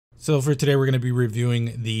So for today, we're going to be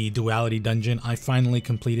reviewing the Duality dungeon. I finally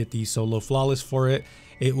completed the solo flawless for it.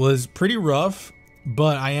 It was pretty rough,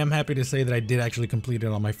 but I am happy to say that I did actually complete it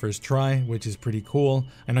on my first try, which is pretty cool.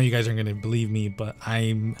 I know you guys aren't going to believe me, but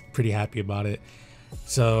I'm pretty happy about it.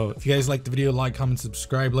 So if you guys like the video, like, comment,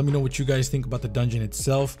 subscribe. Let me know what you guys think about the dungeon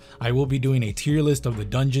itself. I will be doing a tier list of the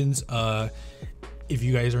dungeons. If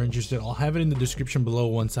you guys are interested, I'll have it in the description below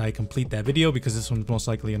once I complete that video, because this one's most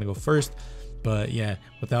likely going to go first. But yeah,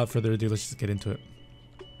 without further ado, let's just get into it.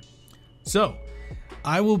 So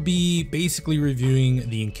I will be basically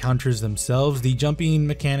reviewing the encounters themselves. The jumping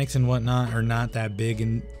mechanics and whatnot are not that big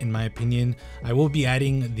in my opinion. I will be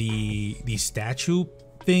adding the statue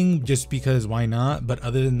thing just because why not, but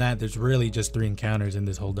other than that, there's really just 3 encounters in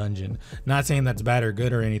this whole dungeon. Not saying that's bad or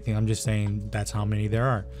good or anything, I'm just saying that's how many there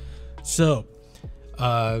are. So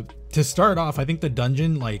to start off, I think the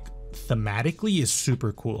dungeon, like, thematically is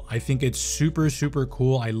super cool. I think it's super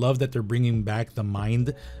cool. I love that they're bringing back the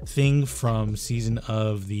mind thing from season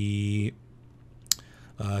of the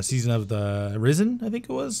Risen, I think it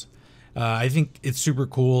was. I think it's super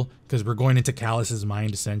cool because we're going into Callus's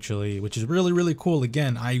mind essentially, which is really cool.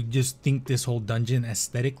 Again, I just think this whole dungeon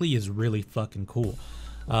aesthetically is really fucking cool.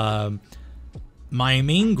 My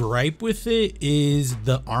main gripe with it is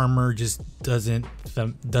the armor just doesn't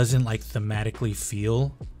like thematically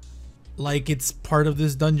feel like it's part of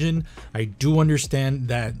this dungeon. I do understand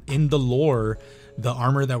that in the lore, the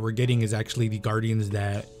armor that we're getting is actually the guardians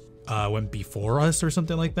that went before us or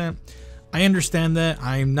something like that. I understand that.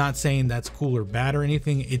 I'm not saying that's cool or bad or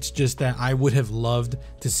anything. It's just that I would have loved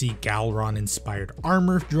to see Galron inspired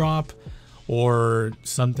armor drop or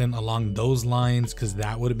something along those lines, because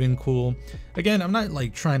that would have been cool. Again, I'm not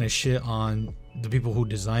like trying to shit on the people who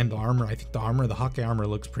designed the armor. I think the Hawkeye armor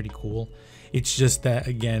looks pretty cool. It's just that,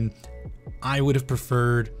 again, I would have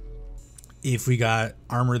preferred if we got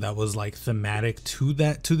armor that was like thematic to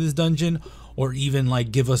this dungeon, or even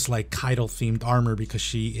like give us like Keitel themed armor because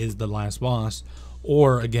she is the last boss,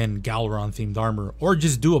 or again Galron themed armor, or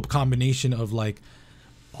just do a combination of like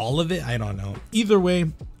all of it. I don't know. Either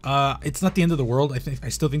way, it's not the end of the world. I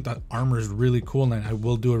still think that armor is really cool, and I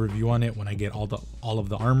will do a review on it when I get all of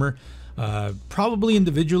the armor. Probably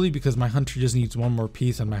individually, because my hunter just needs one more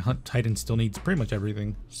piece and my titan still needs pretty much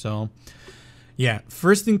everything. So yeah,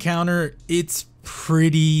 first encounter, it's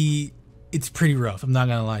pretty rough, I'm not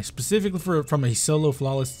gonna lie. Specifically from a solo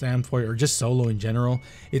flawless standpoint, or just solo in general,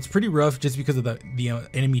 it's pretty rough just because of the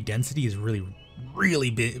enemy density is really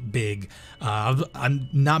big. I'm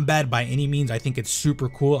not bad by any means. I think it's super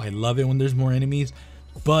cool. I love it when there's more enemies,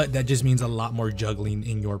 but that just means a lot more juggling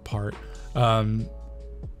in your part.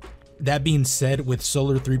 That being said, with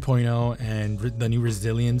Solar 3.0 and the new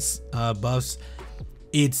resilience buffs,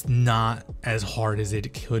 it's not as hard as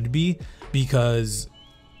it could be, because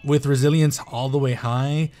with resilience all the way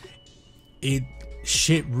high,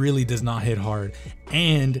 shit really does not hit hard.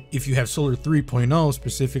 And if you have Solar 3.0,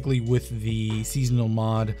 specifically with the seasonal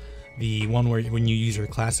mod, the one where when you use your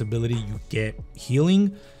class ability you get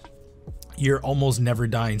healing, you're almost never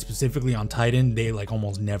dying. Specifically on Titan, they like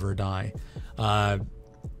almost never die.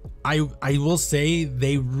 I will say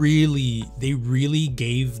they really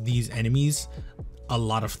gave these enemies a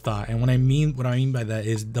lot of thought, and what I mean by that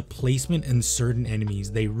is the placement in certain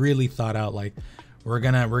enemies. They really thought out, like, we're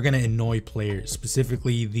gonna annoy players,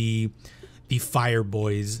 specifically the fire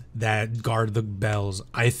boys that guard the bells.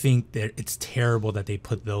 I think that it's terrible that they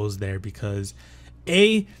put those there, because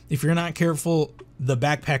if you're not careful, the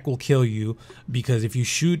backpack will kill you, because if you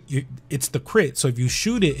shoot, it's the crit, so if you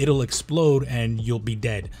shoot it, it'll explode and you'll be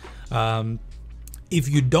dead. If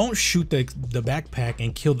you don't shoot the backpack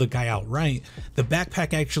and kill the guy outright, the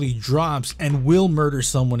backpack actually drops and will murder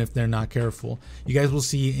someone if they're not careful. You guys will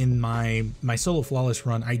see in my solo flawless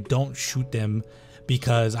run, I don't shoot them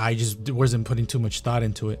because I just wasn't putting too much thought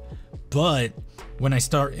into it. But when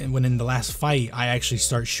in the last fight, I actually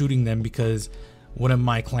start shooting them, because one of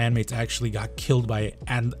my clanmates actually got killed by it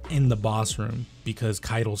and in the boss room, because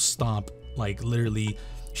Keitel stomped, like literally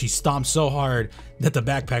she stomped so hard that the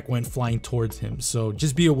backpack went flying towards him. So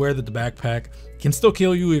just be aware that the backpack can still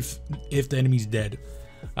kill you if the enemy's dead.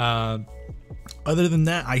 Other than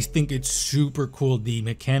that, I think it's super cool. The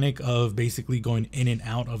mechanic of basically going in and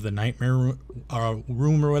out of the nightmare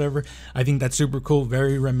room or whatever, I think that's super cool.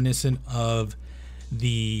 Very reminiscent of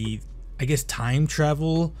the, I guess, time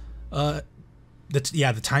travel. The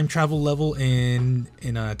time travel level in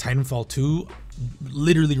Titanfall 2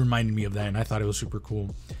 literally reminded me of that, and I thought it was super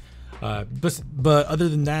cool. But other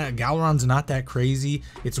than that, Galron's not that crazy.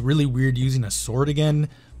 It's really weird using a sword again,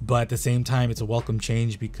 but at the same time, it's a welcome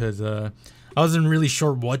change, because I wasn't really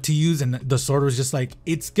sure what to use, and the sword was just like,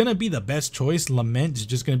 it's gonna be the best choice. Lament is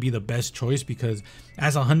just gonna be the best choice because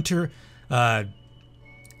as a hunter, I'm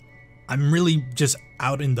really just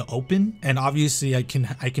out in the open, and obviously I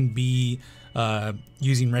can be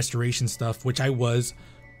using restoration stuff, which I was,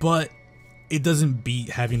 but it doesn't beat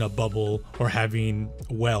having a bubble or having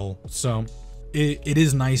well. So it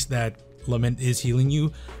is nice that Lament is healing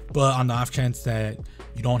you, but on the off chance that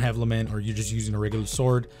you don't have Lament or you're just using a regular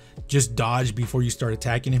sword, just dodge before you start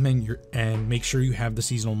attacking him, and make sure you have the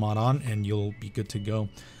seasonal mod on, and you'll be good to go.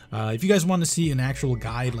 If you guys want to see an actual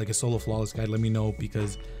guide, like a solo flawless guide, let me know,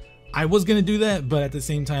 because I was gonna do that, but at the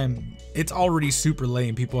same time, it's already super late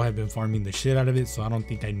and people have been farming the shit out of it, so I don't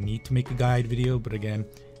think I need to make a guide video. But again,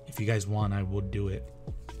 if you guys want, I will do it.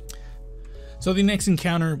 So the next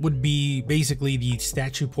encounter would be basically the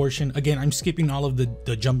statue portion. Again, I'm skipping all of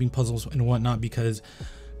the jumping puzzles and whatnot because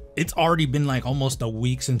it's already been like almost a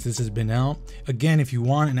week since this has been out. Again, if you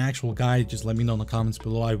want an actual guide, just let me know in the comments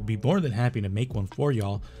below. I would be more than happy to make one for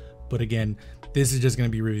y'all. But again, this is just going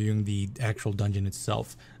to be reviewing the actual dungeon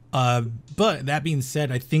itself. But that being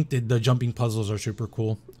said, I think that the jumping puzzles are super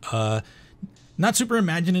cool. Not super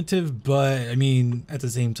imaginative, but I mean, at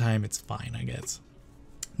the same time, it's fine, I guess.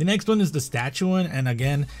 The next one is the statue one, and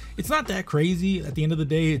again, it's not that crazy. At the end of the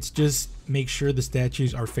day, it's just make sure the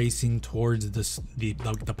statues are facing towards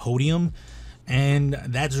the podium, and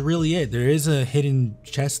that's really it. There is a hidden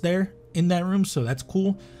chest there in that room, so that's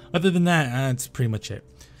cool. Other than that, that's pretty much it.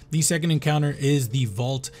 The second encounter is the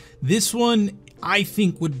vault. This one I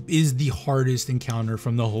think is the hardest encounter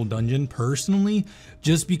from the whole dungeon personally,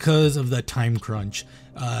 just because of the time crunch.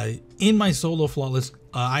 In my solo flawless,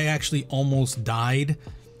 I actually almost died.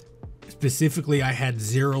 Specifically, I had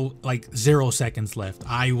 0 seconds left.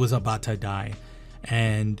 I was about to die,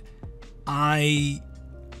 and I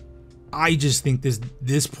just think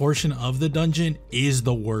this portion of the dungeon is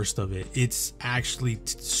the worst of it. It's actually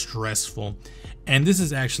stressful, and this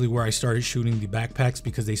is actually where I started shooting the backpacks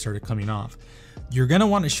because they started coming off. You're gonna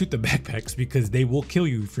want to shoot the backpacks because they will kill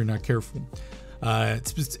you if you're not careful. And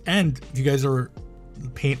if you guys are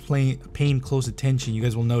paying close attention, you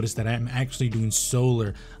guys will notice that I'm actually doing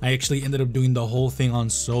solar. I actually ended up doing the whole thing on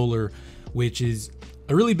solar, which is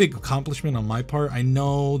a really big accomplishment on my part. I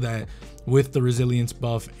know that with the resilience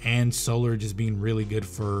buff and solar just being really good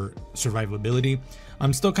for survivability,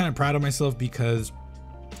 I'm still kind of proud of myself because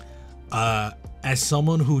as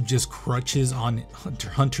someone who just crutches on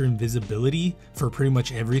hunter invisibility for pretty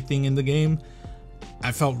much everything in the game,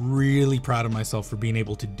 I felt really proud of myself for being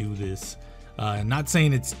able to do this. Not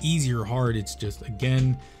saying it's easy or hard, it's just,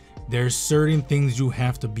 again, there's certain things you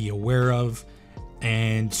have to be aware of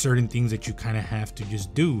and certain things that you kind of have to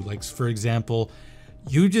just do. Like, for example,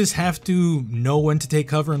 you just have to know when to take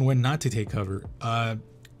cover and when not to take cover.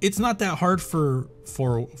 It's not that hard for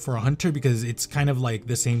a hunter because it's kind of like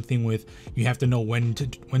the same thing with you have to know when to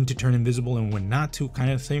turn invisible and when not to,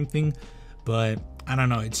 kind of same thing. But I don't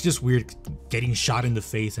know, it's just weird getting shot in the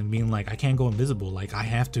face and being like, I can't go invisible, like I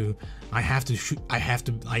have to shoot, I have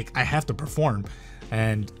to perform.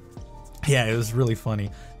 And yeah, it was really funny.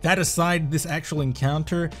 That aside, this actual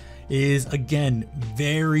encounter is, again,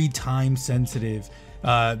 very time sensitive.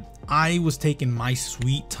 I was taking my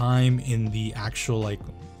sweet time in the actual, like,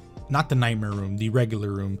 not the nightmare room, the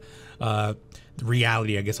regular room,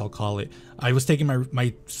 reality, I guess I'll call it. I was taking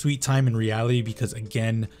my sweet time in reality because,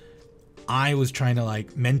 again, I was trying to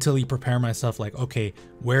like mentally prepare myself, like, okay,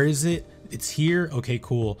 where is it? It's here. Okay,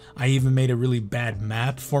 cool. I even made a really bad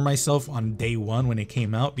map for myself on day one when it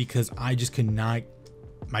came out because I just could not,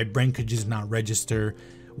 my brain could just not register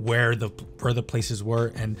where the places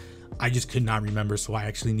were, and I just could not remember. So I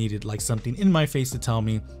actually needed like something in my face to tell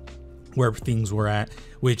me where things were at,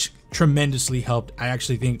 which tremendously helped. I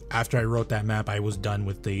actually think after I wrote that map, I was done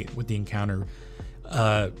with the encounter.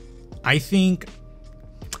 I think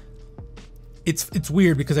it's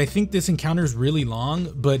weird because I think this encounter is really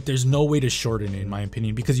long, but there's no way to shorten it in my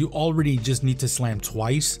opinion, because you already just need to slam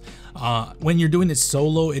twice. When you're doing it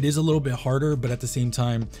solo, it is a little bit harder, but at the same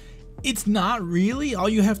time, it's not really. All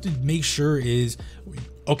you have to make sure is,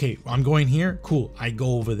 okay, I'm going here, cool, I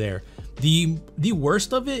go over there. The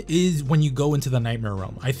worst of it is when you go into the nightmare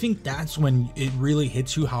realm. I think that's when it really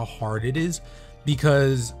hits you how hard it is,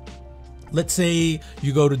 because let's say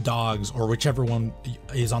you go to dogs or whichever one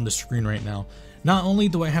is on the screen right now. Not only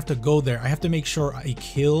do I have to go there, I have to make sure I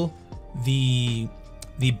kill the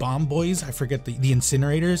bomb boys. I forget the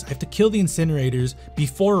incinerators. I have to kill the incinerators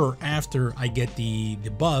before or after I get the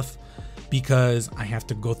buff, because I have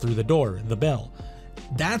to go through the door, the bell.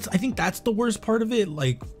 I think that's the worst part of it.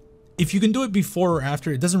 Like, if you can do it before or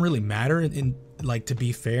after, it doesn't really matter, in like, to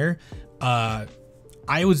be fair.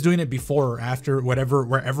 I was doing it before or after,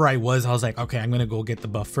 wherever I was like, okay, I'm gonna go get the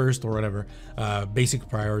buff first or whatever. Basic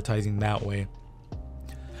prioritizing that way.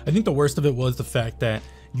 I think the worst of it was the fact that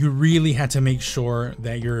you really had to make sure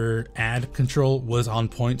that your ad control was on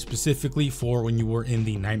point, specifically for when you were in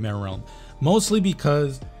the Nightmare Realm. Mostly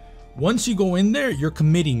because once you go in there, you're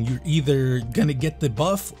committing. You're either gonna get the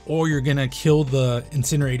buff or you're gonna kill the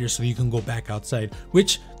incinerator so you can go back outside,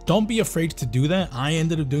 which don't be afraid to do that. I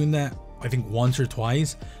ended up doing that, I think, once or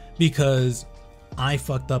twice, because I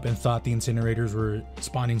fucked up and thought the incinerators were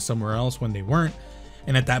spawning somewhere else when they weren't.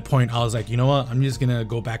 And at that point I was like, you know what, I'm just gonna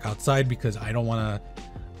go back outside because I don't want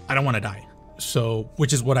to die. So,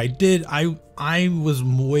 which is what I did. I was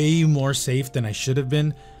way more safe than I should have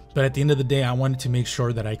been, but at the end of the day, I wanted to make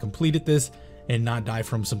sure that I completed this and not die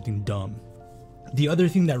from something dumb. The other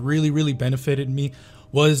thing that really benefited me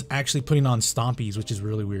was actually putting on stompies, which is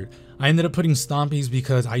really weird. I ended up putting stompies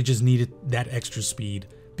because I just needed that extra speed,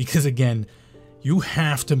 because again, you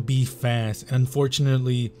have to be fast. And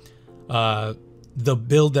unfortunately, the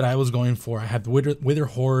build that I was going for, I had Wither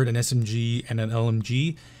Horde, an SMG, and an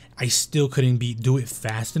LMG. I still couldn't do it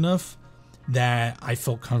fast enough that I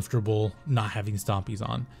felt comfortable not having stompies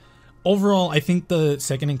on. Overall, I think the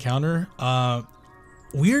second encounter,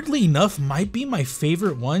 weirdly enough, might be my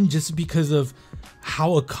favorite one, just because of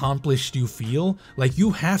how accomplished you feel. Like,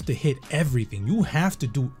 you have to hit everything. You have to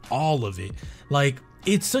do all of it. Like,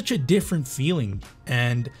 it's such a different feeling,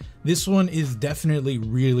 and this one is definitely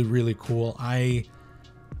really cool. I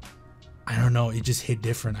don't know, it just hit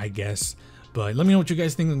different, I guess. But let me know what you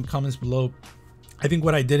guys think in the comments below. I think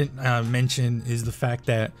what I didn't mention is the fact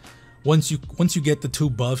that once you get the 2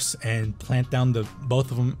 buffs and plant down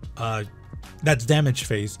both of them, that's damage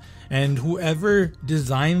phase. And whoever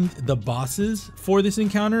designed the bosses for this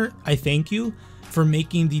encounter, I thank you for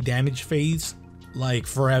making the damage phase like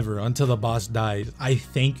forever until the boss dies. I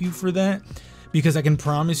thank you for that, because I can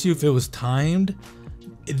promise you, if it was timed,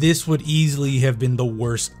 this would easily have been the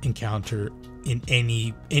worst encounter in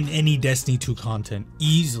any Destiny 2 content,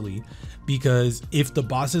 easily. Because if the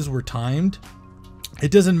bosses were timed,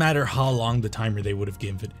 it doesn't matter how long the timer they would have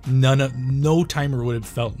given, no timer would have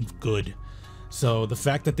felt good. So the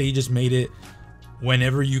fact that they just made it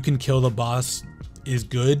whenever you can kill the boss is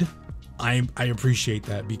good. I appreciate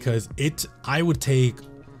that, because I would take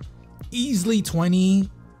easily 20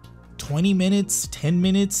 minutes, 10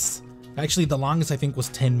 minutes. Actually, the longest I think was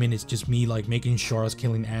 10 minutes, just me like making sure I was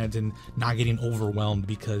killing ads and not getting overwhelmed,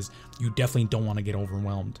 because you definitely don't want to get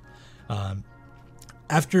overwhelmed.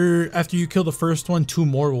 After you kill the first one, 2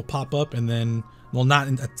 more will pop up, and then, well, not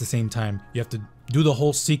at the same time. You have to do the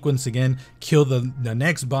whole sequence again, kill the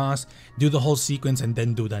next boss, do the whole sequence, and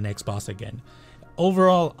then do the next boss again.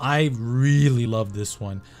 Overall, I really love this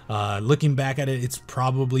one. Looking back at it, it's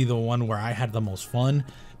probably the one where I had the most fun,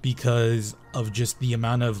 because of just the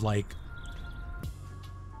amount of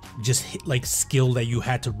skill that you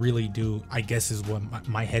had to really do, I guess, is what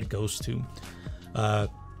my head goes to.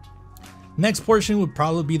 Next portion would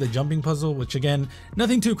probably be the jumping puzzle, which again,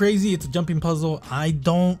 nothing too crazy. It's a jumping puzzle. I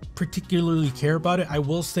don't particularly care about it. I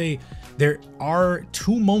will say there are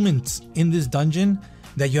 2 moments in this dungeon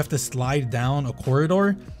that you have to slide down a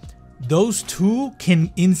corridor. Those 2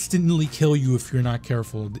 can instantly kill you if you're not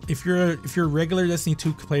careful. If you're a regular Destiny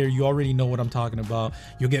 2 player, you already know what I'm talking about.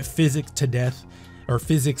 You'll get physics to death,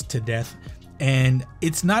 and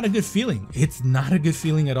it's not a good feeling. It's not a good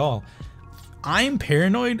feeling at all. I'm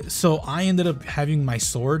paranoid, so I ended up having my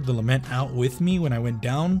sword, the Lament, out with me when I went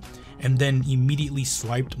down, and then immediately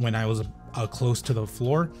swiped when I was close to the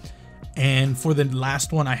floor. And for the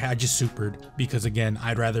last one, I just supered, because again,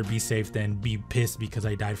 I'd rather be safe than be pissed because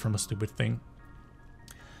I died from a stupid thing.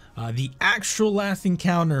 The actual last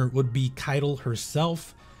encounter would be Keitel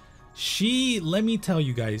herself. Let me tell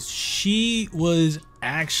you guys, she was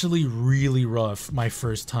actually really rough my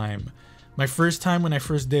first time. My first time when I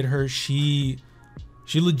first did her, she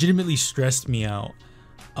legitimately stressed me out.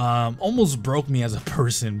 Almost broke me as a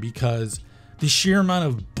person, because the sheer amount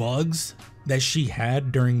of bugs that she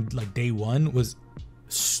had during like day 1 was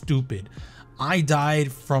stupid. I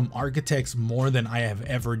died from architects more than I have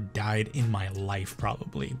ever died in my life,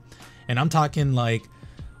 probably. And I'm talking like,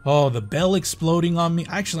 oh, the bell exploding on me.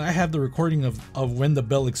 Actually, I have the recording of when the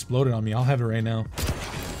bell exploded on me. I'll have it right now.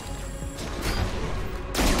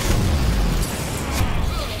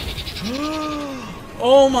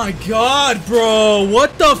 Oh my god, bro,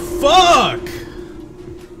 what the fuck?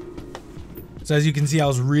 So as you can see, I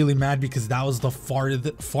was really mad, because that was the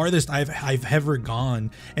farthest I've ever gone,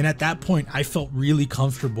 and at that point I felt really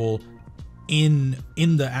comfortable in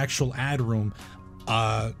the actual ad room,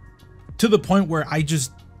 to the point where I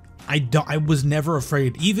I was never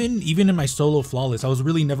afraid. Even in my solo flawless, I was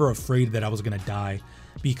really never afraid that I was gonna die,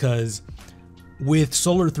 because with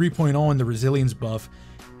Solar 3.0 and the resilience buff,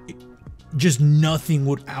 just nothing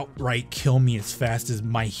would outright kill me as fast as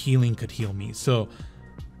my healing could heal me. So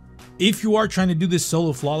if you are trying to do this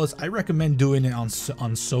solo flawless, I recommend doing it on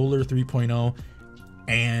Solar 3.0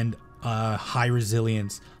 and high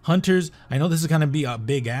resilience. Hunters, I know this is gonna be a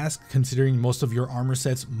big ask considering most of your armor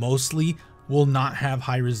sets mostly will not have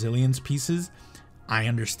high resilience pieces. I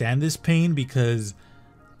understand this pain because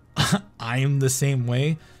I am the same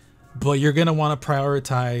way, but you're gonna want to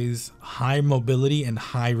prioritize high mobility and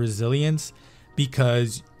high resilience,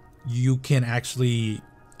 because you can actually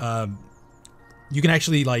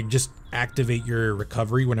like just activate your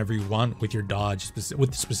recovery whenever you want with your dodge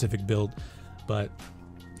with the specific build. But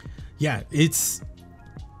yeah,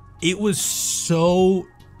 it was so,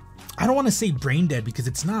 I don't want to say brain dead because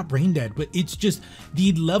it's not brain dead, but it's just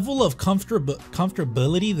the level of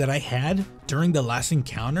comfortability that I had during the last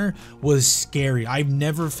encounter was scary. I've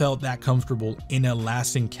never felt that comfortable in a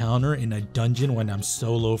last encounter in a dungeon when I'm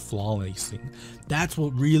solo flawlessing. That's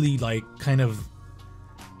what really like kind of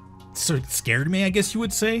sort of scared me, I guess you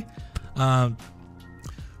would say.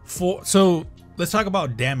 So let's talk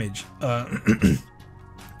about damage.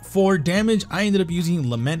 For damage, I ended up using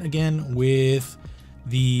Lament again with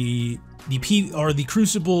the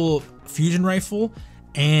Crucible fusion rifle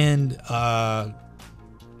and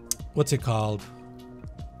what's it called,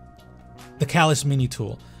 the Callus mini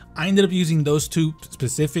tool. I ended up using those two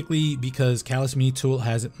specifically because Callus mini tool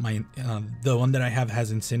has my the one that I have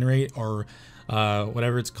has Incinerate, or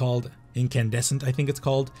whatever it's called, Incandescent I think it's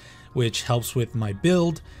called, which helps with my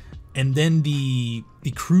build. And then the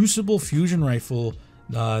Crucible fusion rifle,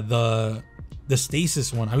 the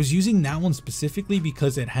stasis one, I was using that one specifically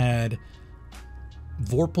because it had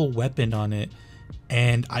Vorpal weapon on it,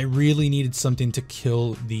 and I really needed something to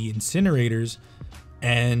kill the incinerators,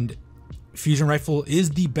 and fusion rifle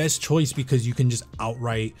is the best choice because you can just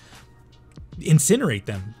outright incinerate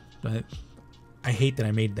them. But I hate that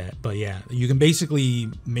I made that, but yeah, you can basically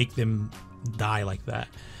make them die like that.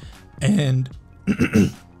 And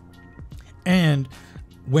and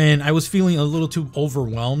when I was feeling a little too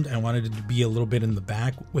overwhelmed and wanted to be a little bit in the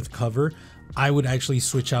back with cover, I would actually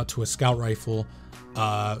switch out to a scout rifle,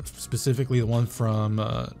 specifically the one from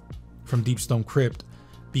Deepstone Crypt,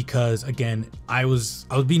 because again, I was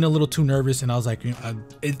being a little too nervous, and I was like, you know,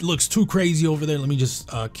 it looks too crazy over there. Let me just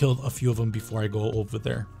kill a few of them before I go over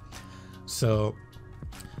there. So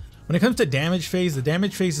when it comes to damage phase, the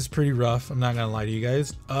damage phase is pretty rough. I'm not gonna lie to you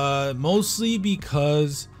guys, mostly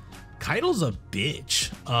because Kaido's a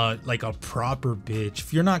bitch, like a proper bitch.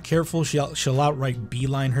 If you're not careful, she'll outright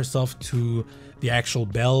beeline herself to the actual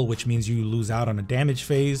bell, which means you lose out on a damage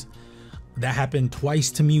phase. That happened twice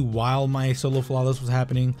to me while my solo flawless was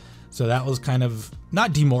happening, so that was kind of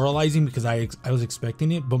not demoralizing because I was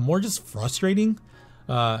expecting it, but more just frustrating,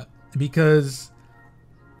 because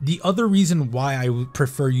the other reason why I would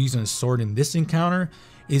prefer using a sword in this encounter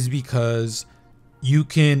is because you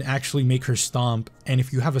can actually make her stomp, and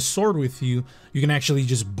if you have a sword with you, you can actually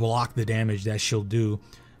just block the damage that she'll do.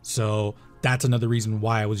 So that's another reason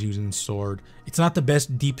why I was using sword. It's not the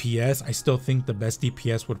best DPS. I still think the best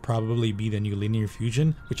DPS would probably be the new linear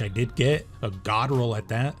fusion, which I did get a god roll at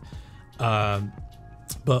that.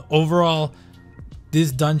 But overall,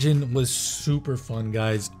 this dungeon was super fun,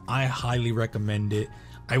 guys. I highly recommend it.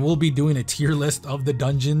 I will be doing a tier list of the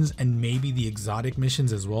dungeons and maybe the exotic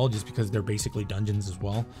missions as well, just because they're basically dungeons as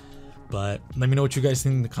well. But let me know what you guys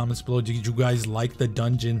think in the comments below. Did you guys like the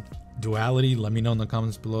dungeon Duality? Let me know in the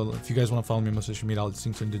comments below. If you guys want to follow me on my social media, I'll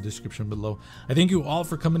link in the description below. I thank you all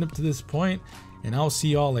for coming up to this point, and I'll see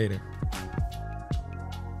you all later.